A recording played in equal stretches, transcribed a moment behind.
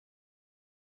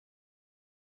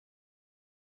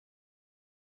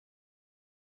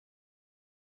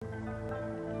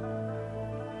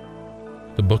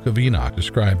Book of Enoch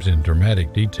describes in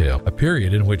dramatic detail a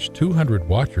period in which 200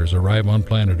 watchers arrive on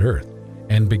planet Earth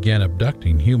and begin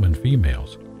abducting human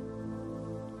females.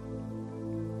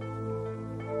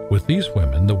 With these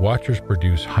women, the watchers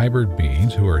produce hybrid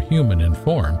beings who are human in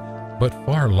form, but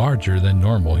far larger than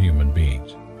normal human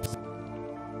beings.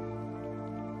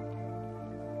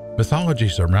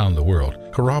 Mythologies around the world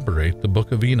corroborate the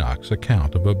Book of Enoch's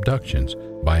account of abductions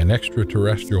by an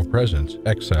extraterrestrial presence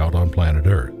exiled on planet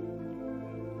Earth.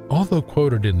 Although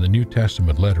quoted in the New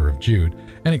Testament letter of Jude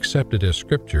and accepted as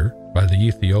scripture by the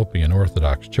Ethiopian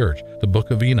Orthodox Church, the Book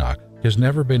of Enoch has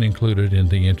never been included in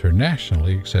the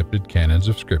internationally accepted canons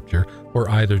of scripture for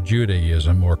either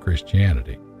Judaism or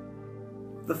Christianity.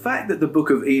 The fact that the Book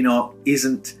of Enoch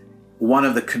isn't one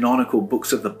of the canonical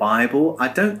books of the Bible, I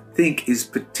don't think is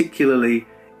particularly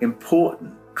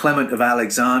important. Clement of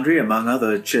Alexandria, among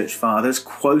other church fathers,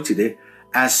 quoted it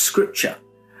as scripture.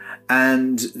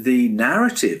 And the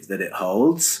narrative that it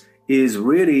holds is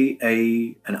really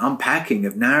an unpacking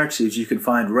of narratives you can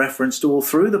find referenced all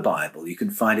through the Bible. You can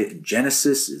find it in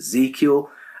Genesis, Ezekiel,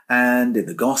 and in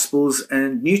the Gospels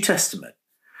and New Testament.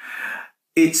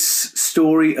 Its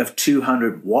story of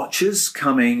 200 watchers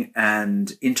coming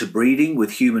and interbreeding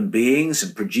with human beings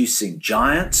and producing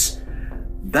giants,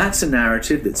 that's a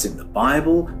narrative that's in the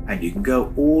Bible, and you can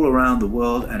go all around the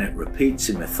world and it repeats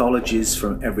in mythologies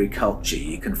from every culture.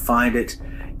 You can find it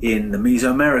in the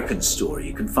Mesoamerican story,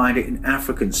 you can find it in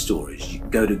African stories. You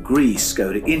can go to Greece,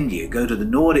 go to India, go to the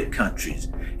Nordic countries.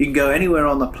 You can go anywhere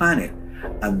on the planet,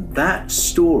 and that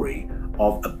story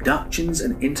of abductions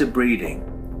and interbreeding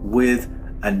with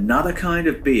another kind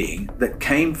of being that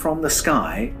came from the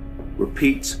sky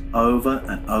repeats over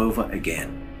and over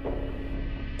again.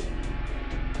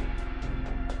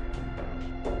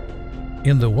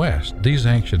 In the West, these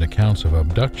ancient accounts of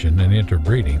abduction and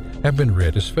interbreeding have been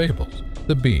read as fables.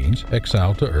 The beings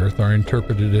exiled to Earth are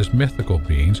interpreted as mythical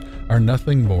beings, are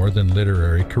nothing more than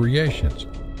literary creations.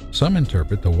 Some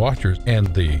interpret the Watchers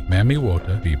and the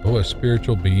Mamiwota people as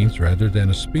spiritual beings rather than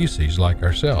a species like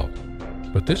ourselves.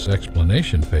 But this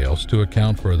explanation fails to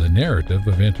account for the narrative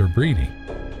of interbreeding.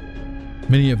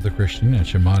 Many of the Christian and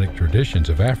shamanic traditions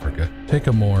of Africa take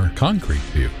a more concrete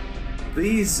view.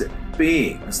 These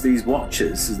beings, these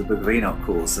watchers, as the Book of Enoch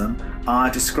calls them, are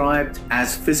described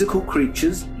as physical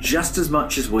creatures just as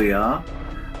much as we are.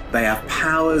 They have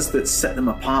powers that set them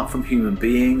apart from human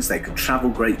beings. They can travel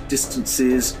great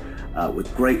distances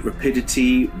with great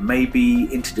rapidity, maybe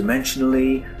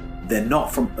interdimensionally. They're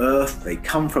not from Earth, they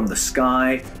come from the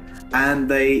sky, and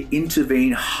they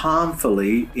intervene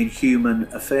harmfully in human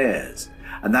affairs.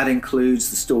 And that includes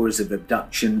the stories of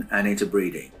abduction and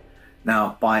interbreeding.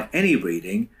 Now, by any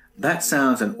reading, that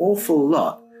sounds an awful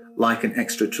lot like an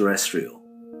extraterrestrial.